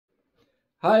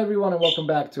Hi everyone and welcome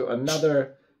back to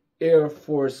another Air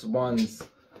Force Ones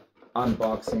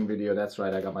unboxing video. That's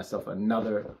right, I got myself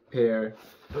another pair.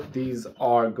 These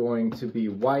are going to be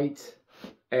white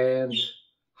and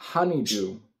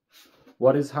honeydew.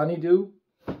 What is honeydew?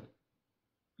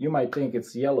 You might think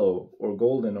it's yellow or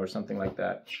golden or something like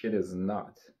that. It is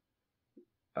not.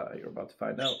 You're about to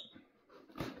find out.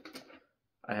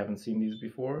 I haven't seen these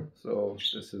before, so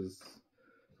this is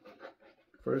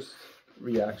first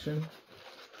reaction.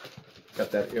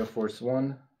 Got that Air Force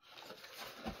One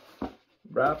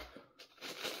wrap.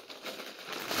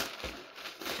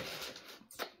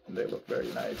 They look very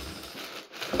nice.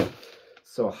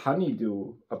 So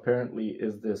honeydew apparently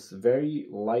is this very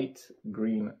light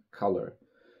green color.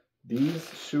 These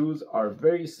shoes are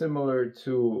very similar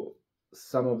to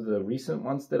some of the recent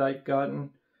ones that I've gotten.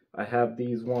 I have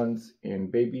these ones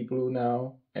in baby blue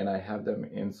now, and I have them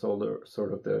in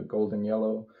sort of the golden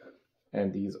yellow.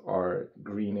 And these are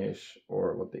greenish,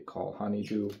 or what they call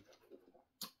honeydew.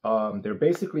 They're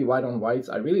basically white on whites.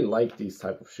 I really like these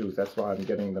type of shoes. That's why I'm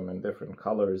getting them in different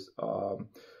colors.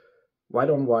 White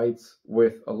on whites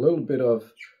with a little bit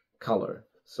of color.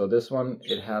 So this one,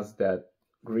 it has that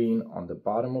green on the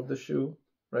bottom of the shoe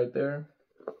right there.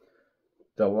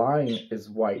 The line is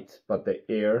white, but the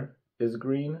air is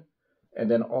green. And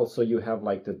then also you have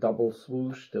like the double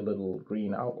swoosh, the little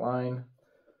green outline.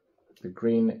 The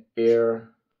green Air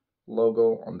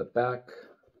logo on the back.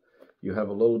 You have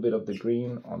a little bit of the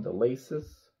green on the laces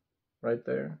right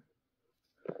there.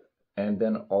 And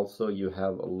then also you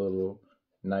have a little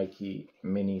Nike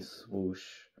mini swoosh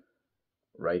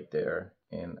right there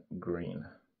in green.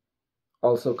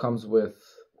 Also comes with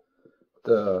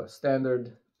the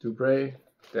standard Dubre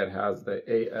that has the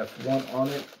AF1 on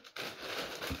it.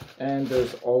 And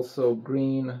there's also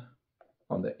green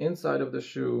on the inside of the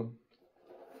shoe.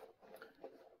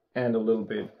 And a little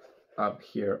bit up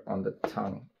here on the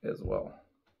tongue as well.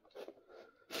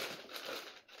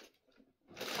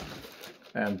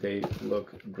 And they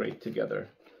look great together.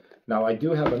 Now I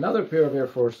do have another pair of Air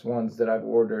Force Ones that I've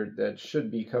ordered that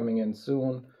should be coming in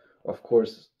soon. Of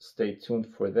course, stay tuned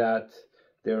for that.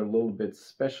 They're a little bit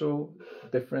special,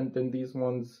 different than these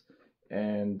ones.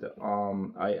 And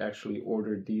I actually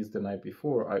ordered these the night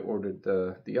before I ordered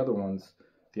the other ones.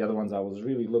 The other ones I was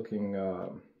really looking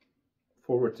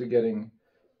forward to getting,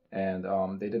 and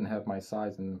they didn't have my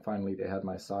size, and finally they had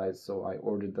my size, so I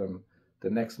ordered them the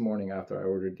next morning after I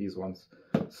ordered these ones.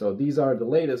 So these are the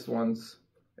latest ones,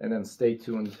 and then stay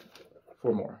tuned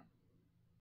for more.